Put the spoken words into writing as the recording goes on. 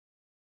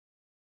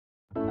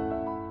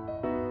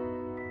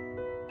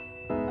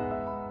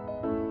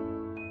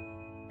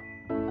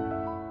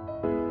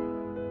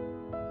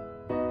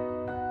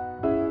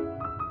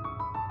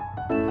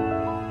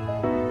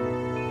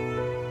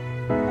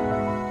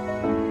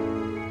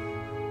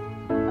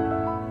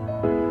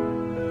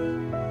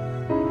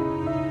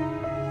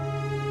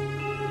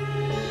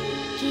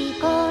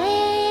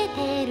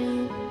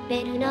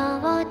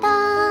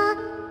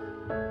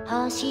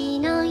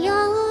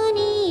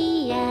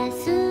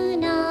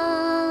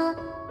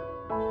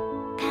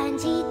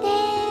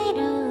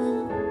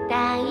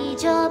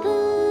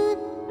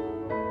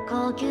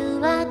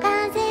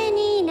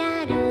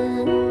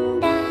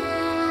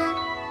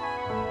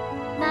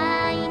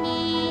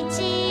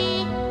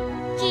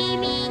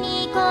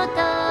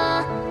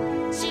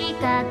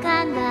か考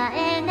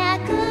えな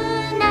く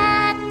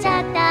なっち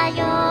ゃった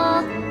よ。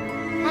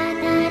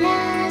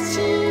新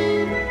し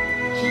い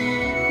日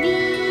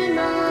々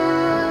も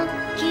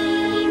君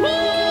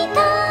と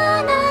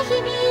の日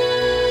々。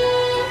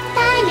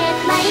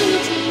毎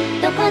日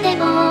どこで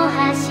も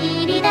走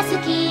り出す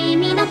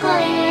君の声。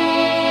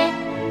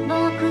僕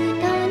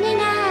と願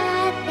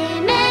って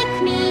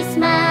Make me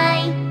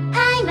smile。 ハ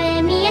イウェ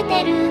イ見え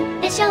てる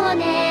でしょう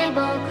ね、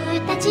僕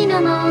たち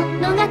の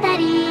物語。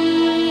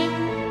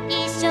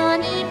一緒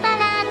にパラ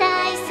ダ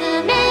イス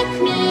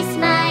Make me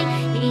smile。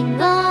 Ring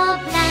of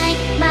light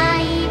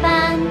毎晩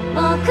僕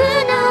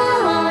の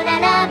ラ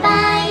ラバ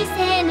イ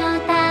背の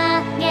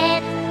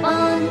影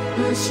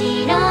後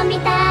ろ見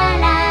た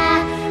ら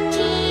君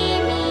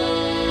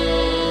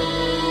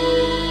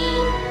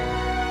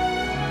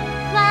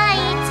はい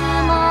つ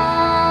も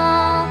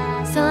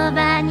そば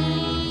に。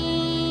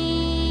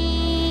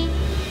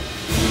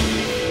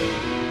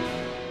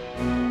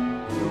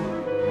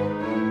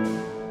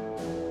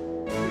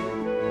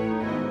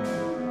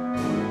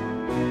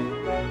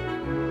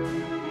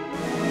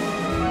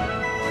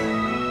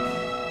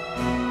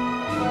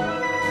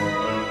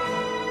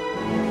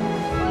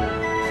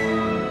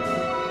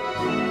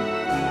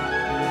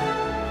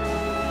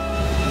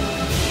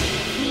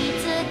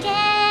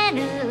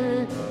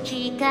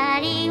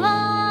光を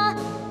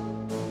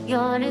夜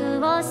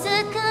を救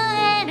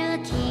える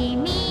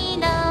君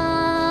の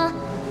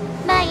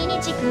毎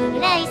日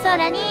暗い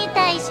空に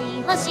対し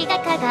星が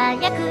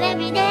輝く笑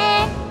みで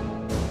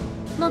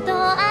もっと鮮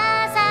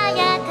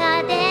や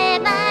かで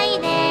まい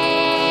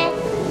ね。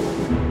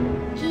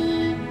一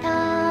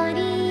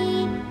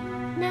人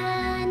な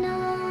の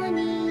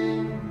に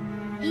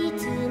い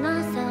つも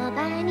そば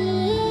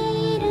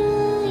にいる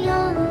よ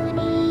う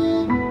に。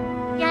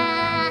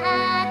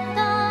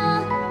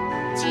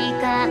時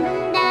間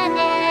だね、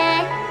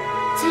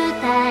伝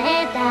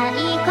えたい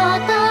こ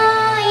と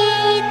言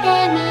って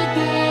みて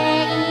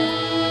い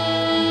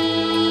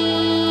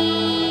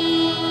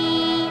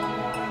い。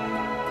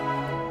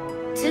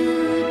ずっ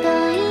と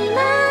今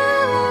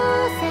を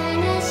探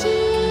し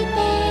て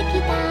き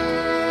た。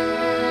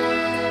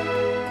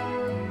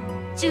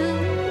準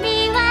備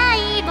はい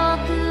い、僕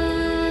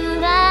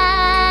は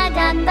頑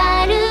張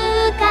る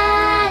か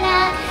ら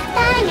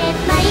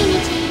毎日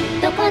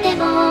どこで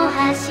も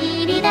走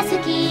り出す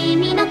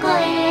君の声。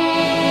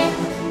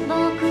僕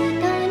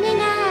と願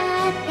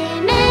って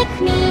Make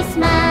me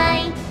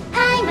smile。 ハ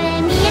イウェ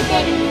イ見えて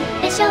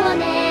るでしょう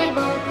ね、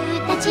僕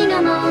たち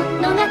の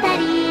物語。